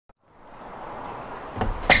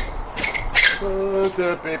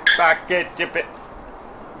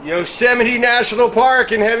Yosemite National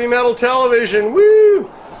Park and heavy metal television. Woo!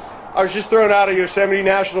 I was just thrown out of Yosemite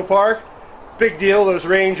National Park. Big deal, those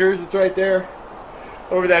rangers. It's right there.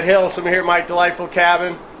 Over that hill. So I'm here at my delightful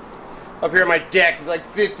cabin. Up here on my deck. It's like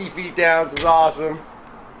 50 feet down. This is awesome.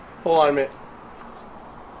 Hold on a minute.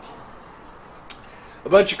 A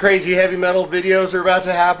bunch of crazy heavy metal videos are about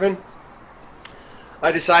to happen.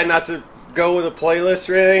 I decided not to go with a playlist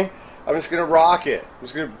or anything. I'm just going to rock it. I'm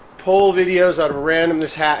just going to pull videos out of random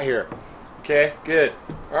this hat here. Okay, good.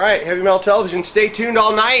 Alright, heavy metal television. Stay tuned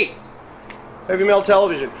all night. Heavy metal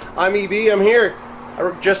television. I'm EB. I'm here.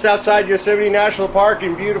 Just outside Yosemite National Park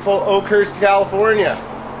in beautiful Oakhurst, California.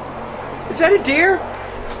 Is that a deer?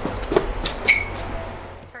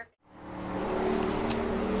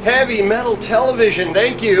 Heavy metal television,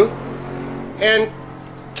 thank you. And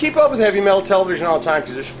keep up with heavy metal television all the time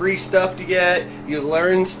because there's free stuff to get. You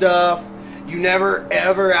learn stuff. You never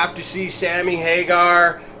ever have to see Sammy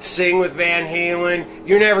Hagar sing with Van Halen.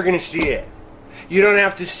 You're never going to see it. You don't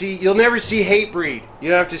have to see, you'll never see Hatebreed. You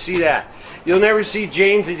don't have to see that. You'll never see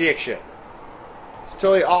Jane's Addiction. It's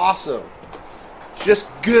totally awesome. Just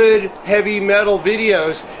good heavy metal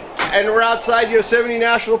videos. And we're outside Yosemite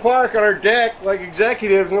National Park on our deck like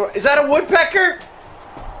executives. Is that a woodpecker?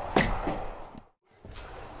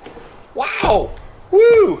 Wow!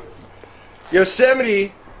 Woo!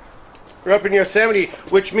 Yosemite. We're up in Yosemite,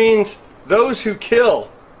 which means those who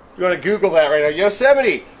kill. You want to Google that right now.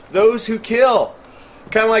 Yosemite. Those who kill.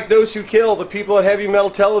 Kind of like those who kill, the people at heavy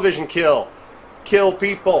metal television kill. Kill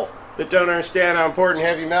people that don't understand how important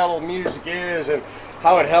heavy metal music is and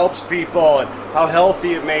how it helps people and how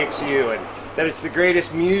healthy it makes you and that it's the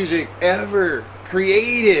greatest music ever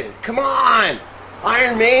created. Come on!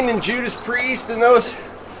 Iron Maiden and Judas Priest and those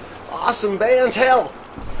awesome bands. Hell!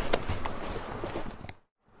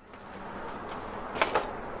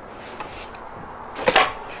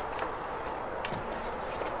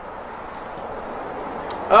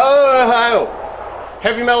 Oh!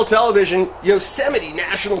 Heavy metal television, Yosemite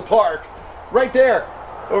National Park. Right there.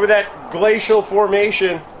 Over that glacial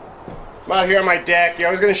formation. I'm out here on my deck. I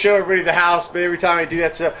was going to show everybody the house, but every time I do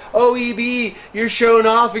that stuff, oh EB, you're showing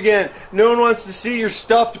off again. No one wants to see your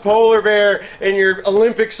stuffed polar bear and your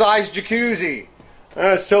Olympic-sized jacuzzi.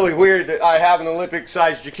 It's totally weird that I have an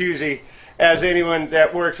Olympic-sized jacuzzi, as anyone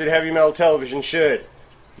that works at heavy metal television should.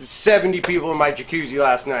 There's 70 people in my jacuzzi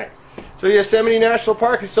last night. So Yosemite National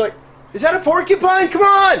Park is like, is that a porcupine? Come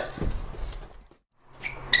on!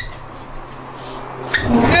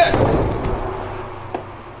 Yeah.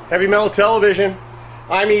 Heavy metal television.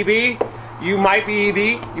 I'm EB. You might be EB.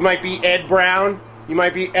 You might be Ed Brown. You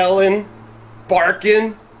might be Ellen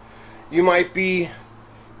Barkin. You might be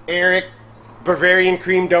Eric Bavarian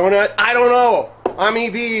Cream Donut. I don't know. I'm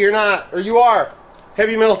EB. You're not. Or you are.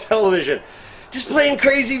 Heavy metal television. Just playing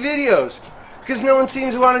crazy videos. Because no one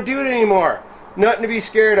seems to want to do it anymore. Nothing to be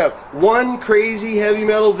scared of. One crazy heavy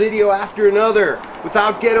metal video after another.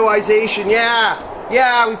 Without ghettoization.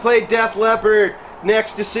 Yeah, we played Def Leppard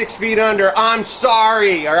next to 6 Feet Under. I'm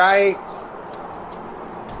sorry, alright?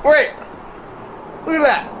 Wait. Look at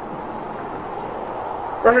that.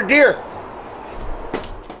 There's a deer.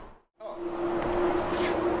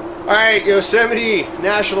 Alright, Yosemite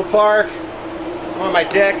National Park. I'm on my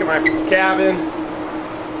deck in my cabin.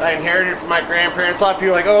 I inherited from my grandparents. A lot of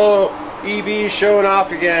people are like, oh, EB's showing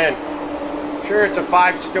off again. Sure, it's a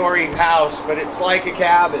 5-story house, but it's like a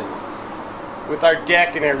cabin with our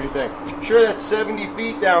deck and everything. Sure, that's 70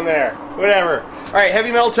 feet down there. Whatever. Alright,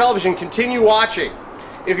 heavy metal television, continue watching.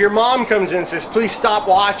 If your mom comes in and says, please stop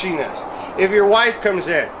watching this. If your wife comes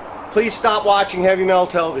in, please stop watching heavy metal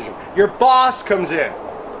television. Your boss comes in,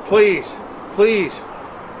 please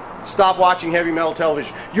stop watching heavy metal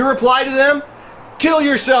television. Your reply to them? Kill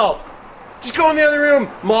yourself. Just go in the other room.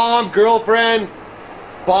 Mom, girlfriend,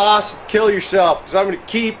 boss, kill yourself. Because I'm going to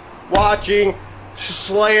keep watching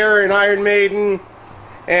Slayer and Iron Maiden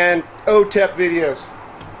and OTEP videos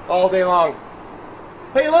all day long.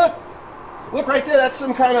 Hey, look. Look right there. That's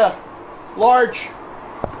some kind of large... Is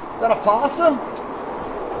that a possum?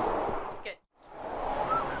 Good.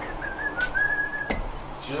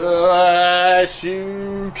 Just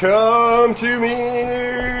you come to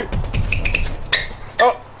me.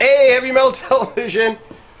 Oh, hey, heavy metal television.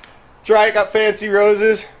 That's right, got fancy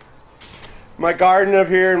roses. My garden up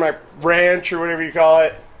here, my ranch or whatever you call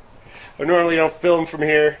it. I normally don't film from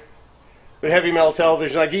here. But heavy metal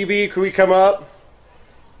television. Like, EB, could we come up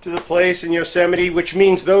to the place in Yosemite, which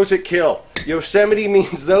means those that kill. Yosemite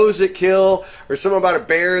means those that kill, or something about a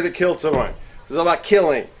bear that killed someone. It's all about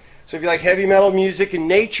killing. So if you like heavy metal music and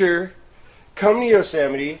nature, come to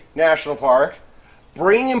Yosemite National Park,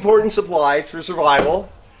 bring important supplies for survival,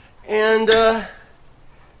 and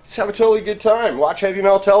just have a totally good time. Watch heavy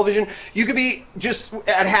metal television. You could be just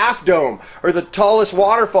at Half Dome or the tallest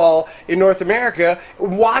waterfall in North America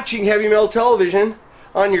watching heavy metal television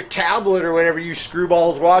on your tablet or whatever you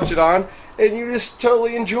screwballs watch it on, and you just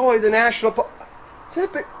totally enjoy the national park. Is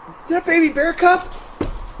that a baby bear cup?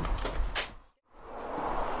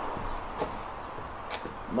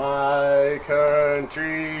 My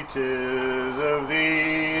country, 'tis of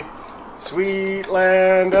thee, sweet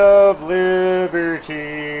land of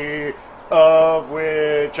liberty, of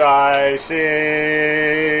which I sing.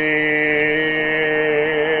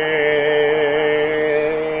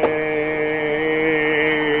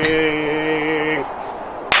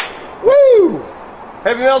 Woo!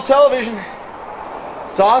 Heavy metal television.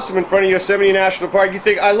 It's awesome in front of Yosemite National Park. You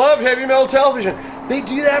think, I love heavy metal television. They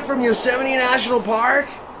do that from Yosemite National Park?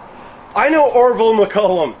 I know Orville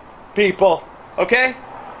McCullum, people, okay?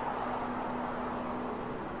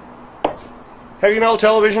 Heavy metal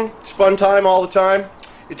television, it's fun time all the time.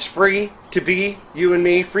 It's free to be, you and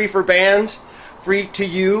me. Free for bands, free to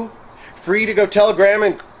you. Free to go tell Grandma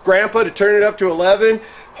and Grandpa to turn it up to 11.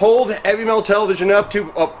 Hold heavy metal television up to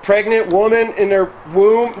a pregnant woman in their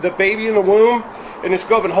womb, the baby in the womb, and just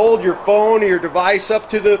go up and hold your phone or your device up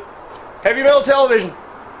to the heavy metal television.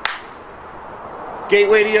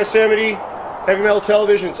 Gateway to Yosemite, heavy metal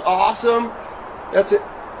television, it's awesome. That's it.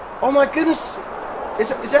 Oh my goodness, is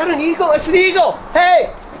that an eagle? That's an eagle!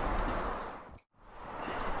 Hey!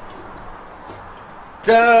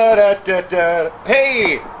 Da da da da.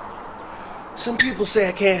 Hey! Some people say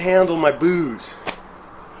I can't handle my booze.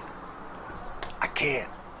 I can't.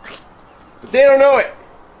 But they don't know it.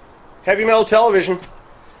 Heavy metal television.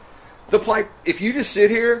 If you just sit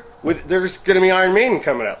here, there's going to be Iron Maiden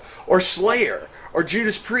coming up, or Slayer, or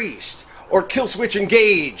Judas Priest, or Killswitch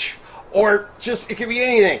Engage, or just, it could be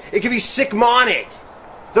anything. It could be Sickmonic.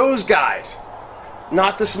 Those guys.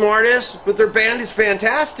 Not the smartest, but their band is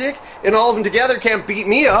fantastic, and all of them together can't beat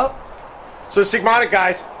me up. So Sickmonic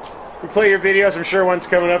guys, we play your videos. I'm sure one's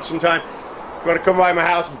coming up sometime. If you want to come by my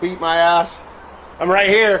house and beat my ass, I'm right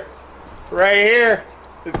here. Right here.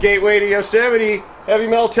 The Gateway to Yosemite. Heavy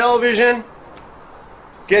metal television.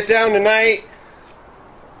 Get down tonight.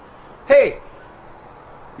 Hey,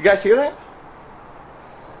 you guys hear that?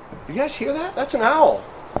 You guys hear that? That's an owl.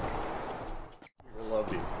 I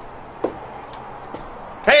love you.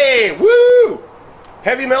 Hey, woo!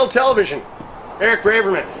 Heavy metal television. Eric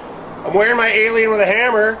Braverman. I'm wearing my alien with a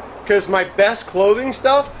hammer because my best clothing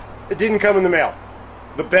stuff, it didn't come in the mail.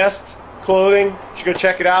 The best clothing, you should go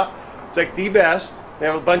check it out. It's like the best. They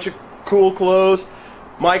have a bunch of cool clothes.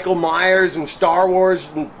 Michael Myers and Star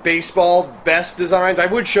Wars and baseball, best designs. I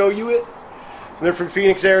would show you it. And they're from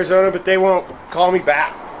Phoenix, Arizona, but they won't call me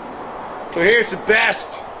back. So here's the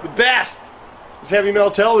best. The best. This heavy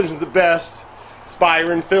metal television is the best.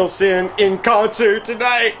 Byron Filson in concert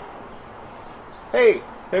tonight. Hey,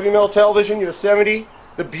 heavy metal television, Yosemite.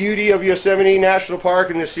 The beauty of Yosemite National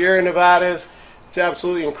Park in the Sierra Nevadas. It's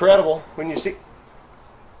absolutely incredible when you see.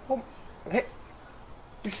 Oh, hey,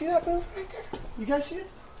 you see that move right there? You guys see it?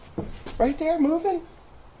 Right there, moving?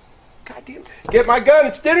 God damn. Get my gun,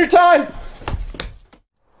 it's dinner time!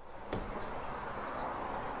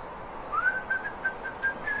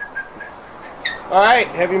 Alright,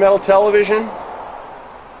 heavy metal television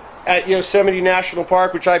at Yosemite National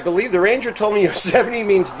Park, which I believe the ranger told me Yosemite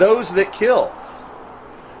means those that kill.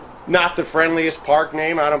 Not the friendliest park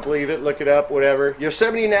name, I don't believe it, look it up, whatever.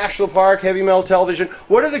 Yosemite National Park, heavy metal television.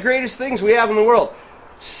 What are the greatest things we have in the world?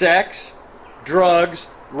 Sex, drugs,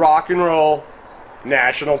 rock and roll,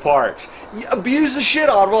 national parks. You abuse the shit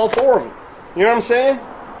out of all four of them. You know what I'm saying?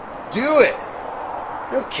 Do it. I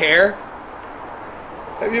don't care.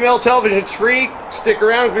 Heavy metal television, it's free. Stick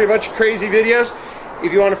around, there's going to be a bunch of crazy videos.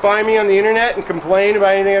 If you want to find me on the internet and complain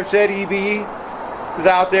about anything I've said, EB is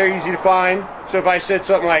out there, easy to find. So if I said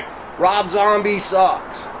something like, Rob Zombie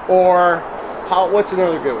sucks, or what's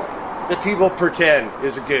another good one that people pretend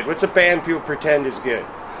is good? What's a band people pretend is good?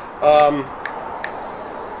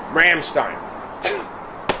 Rammstein.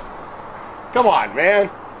 Come on, man.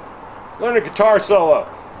 Learn a guitar solo.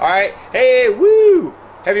 Alright? Hey, woo!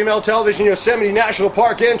 Heavy metal television, Yosemite National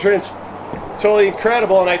Park entrance. Totally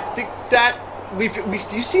incredible, and I think that do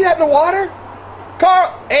you see that in the water?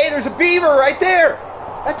 Carl, hey, there's a beaver right there.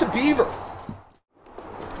 That's a beaver.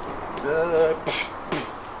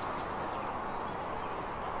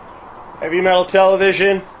 Heavy metal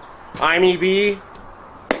television. I'm EB.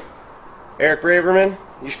 Eric Braverman.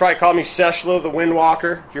 You should probably call me Seshlo the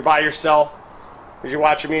Windwalker if you're by yourself. as you're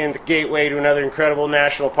watching me in the gateway to another incredible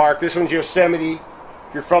national park. This one's Yosemite.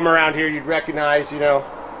 If you're from around here, you'd recognize, you know,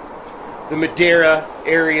 the Madera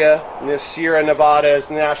area and the Sierra Nevadas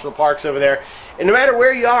and the national parks over there. And no matter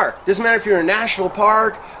where you are, doesn't matter if you're in a national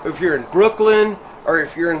park, or if you're in Brooklyn, or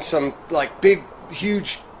if you're in some like big,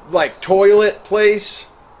 huge like toilet place,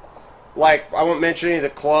 like I won't mention any of the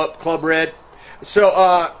Club Red.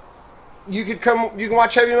 So you can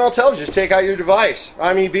watch Heavy Metal Television. Just take out your device.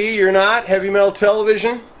 I'm EB. You're not Heavy Metal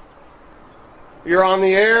Television. You're on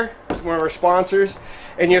the air. It's one of our sponsors.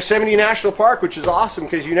 And Yosemite National Park, which is awesome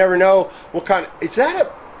because you never know what kind of... Is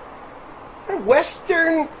that a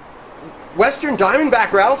Western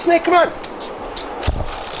Diamondback rattlesnake? Come on.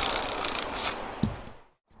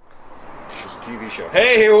 This TV show.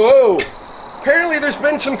 Hey, whoa. Apparently there's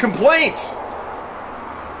been some complaints.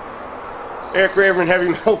 Eric Braverman, Heavy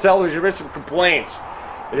Metal Television, there's been some complaints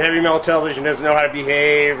that Heavy Metal Television doesn't know how to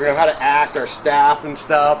behave, or how to act, our staff and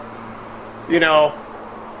stuff. You know.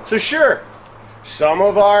 So sure. Some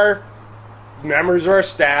of our members of our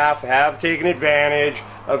staff have taken advantage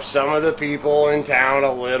of some of the people in town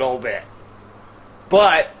a little bit.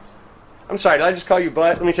 But, I'm sorry, did I just call you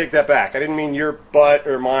butt? Let me take that back. I didn't mean your butt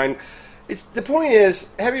or mine. The point is,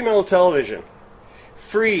 Heavy Metal Television,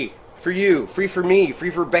 free for you, free for me, free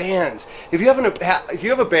for bands. If you have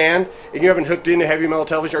a band and you haven't hooked into Heavy Metal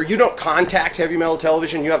Television, or you don't contact Heavy Metal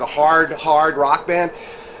Television, you have a hard rock band,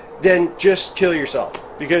 then just kill yourself.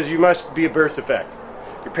 Because you must be a birth defect.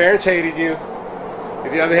 Your parents hated you.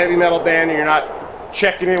 If you have a heavy metal band and you're not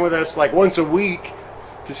checking in with us like once a week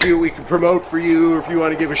to see what we can promote for you, or if you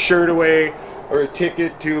want to give a shirt away or a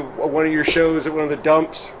ticket to one of your shows at one of the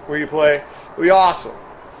dumps where you play, it'll be awesome.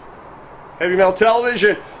 Heavy Metal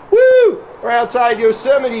Television, woo! We're outside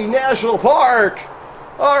Yosemite National Park.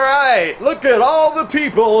 All right, look at all the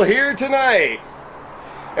people here tonight.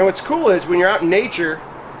 And what's cool is when you're out in nature,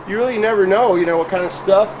 you really never know, you know, what kind of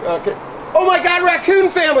stuff. Oh my God, raccoon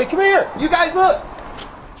family, come here. You guys look.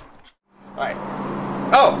 Hi.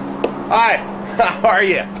 Oh, hi. How are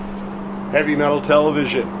you? Heavy Metal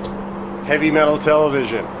Television. Heavy Metal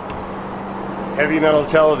Television. Heavy Metal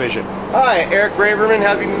Television. Hi, Eric Braverman,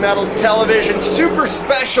 Heavy Metal Television. Super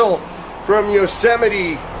special from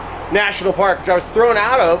Yosemite National Park, which I was thrown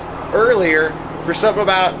out of earlier for something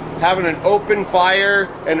about having an open fire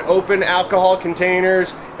and open alcohol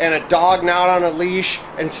containers and a dog not on a leash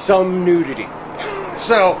and some nudity.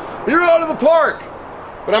 So, you're out of the park!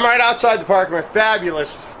 But I'm right outside the park in my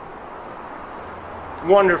fabulous,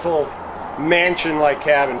 wonderful, mansion-like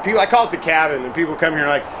cabin. I call it the cabin, and people come here and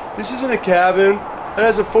are like, this isn't a cabin, it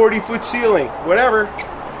has a 40-foot ceiling. Whatever.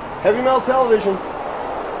 Heavy Metal Television.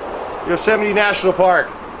 Yosemite National Park.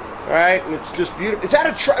 Alright, and it's just beautiful. Is that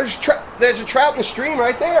a trout? There's a trout in the stream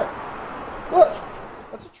right there. Look,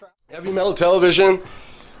 that's a trout. Heavy Metal Television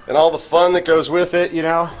and all the fun that goes with it, you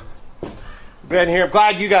know. Been here. I'm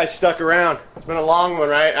glad you guys stuck around. It's been a long one,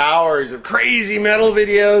 right? Hours of crazy metal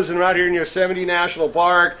videos, and we're out here in Yosemite National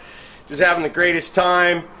Park, just having the greatest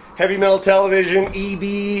time. Heavy Metal Television,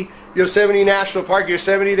 EB, Yosemite National Park.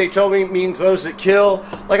 Yosemite, they told me, means those that kill.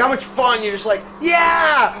 Like, how much fun? You're just like,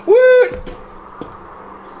 yeah! Woo!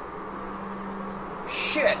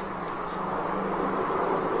 Shit.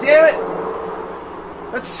 Damn it.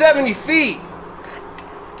 That's 70 feet.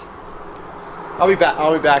 I'll be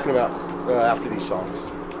back in about after these songs.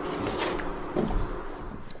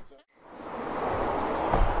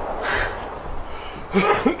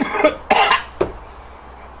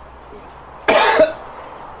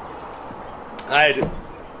 I had to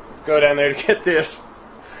go down there to get this.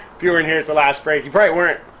 If you were in here at the last break, you probably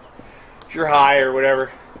weren't. If you're high or whatever,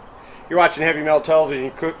 you're watching Heavy Metal Television,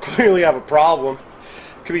 you could clearly have a problem.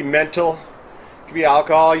 It could be mental, it could be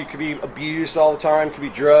alcohol, you could be abused all the time, it could be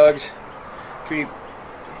drugs, it could be,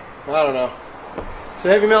 I don't know. So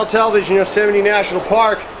Heavy Metal Television, Yosemite National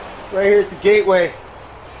Park, right here at the gateway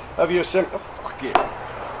of Yosemite. Oh, fuck it.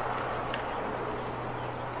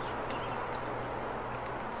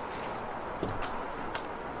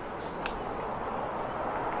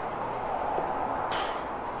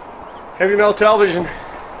 Heavy Metal Television.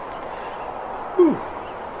 Whew.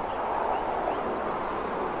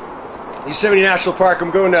 Yosemite National Park.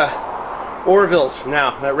 I'm going to Orville's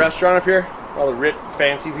now. That restaurant up here, all the rich,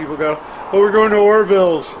 fancy people go. Oh, we're going to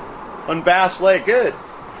Orville's on Bass Lake. Good. So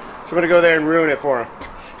I'm going to go there and ruin it for them.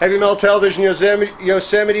 Heavy Metal Television,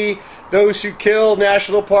 Yosemite, Those Who Kill,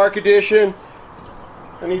 National Park Edition.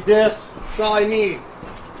 I need this. That's all I need.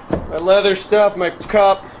 My leather stuff, my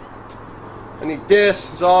cup. I need this.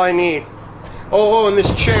 That's all I need. Oh, and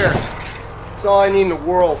this chair. That's all I need in the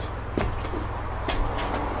world.